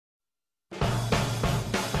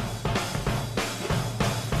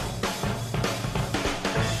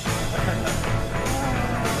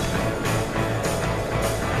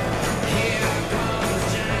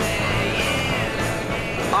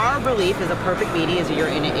belief is a perfect meeting is you're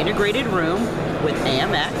in an integrated room with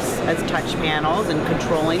AMX as touch panels and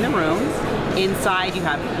controlling the room. Inside you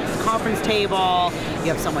have a conference table, you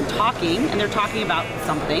have someone talking, and they're talking about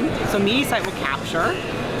something. So MediaSite will capture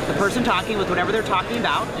the person talking with whatever they're talking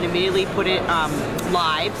about and immediately put it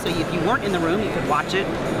live, so if you weren't in the room, you could watch it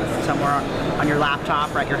somewhere on your laptop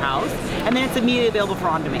or at your house, and then it's immediately available for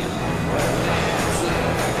on-demand.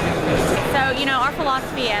 So, you know, our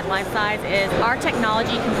philosophy at Lifesize is our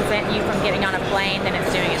technology can prevent you from getting on a plane, then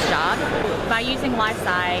it's doing its job. By using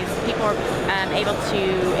Lifesize, people are able to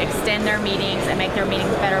extend their meetings and make their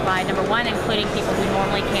meetings better by, number one, including people who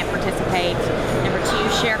normally can't participate, number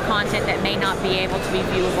two, share content that may not be able to be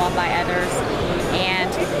viewable by others, and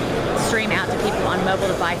stream out to people on mobile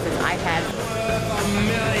devices, iPads.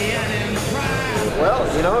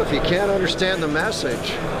 Well, you know, if you can't understand the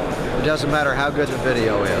message, it doesn't matter how good the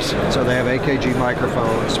video is. So they have AKG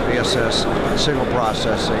microphones, BSS signal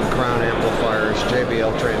processing, Crown amplifiers,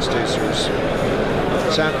 JBL transducers,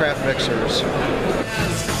 Soundcraft mixers.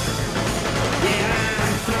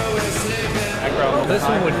 This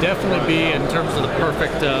one would definitely be, in terms of the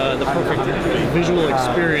perfect visual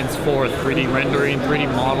experience for 3D rendering, 3D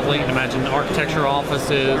modeling. Imagine architecture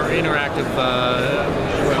offices or interactive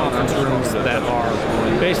conference rooms that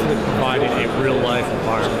are basically providing a real-life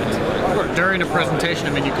environment. During a presentation,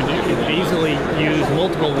 I mean, you can easily use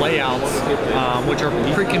multiple layouts, which are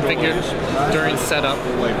pre-configured during setup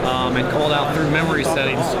and called out through memory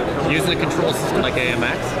settings using a control system like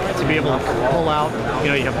AMX to be able to pull out, you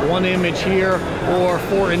know, you have one image here or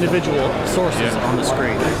 4 individual sources on the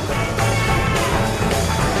screen.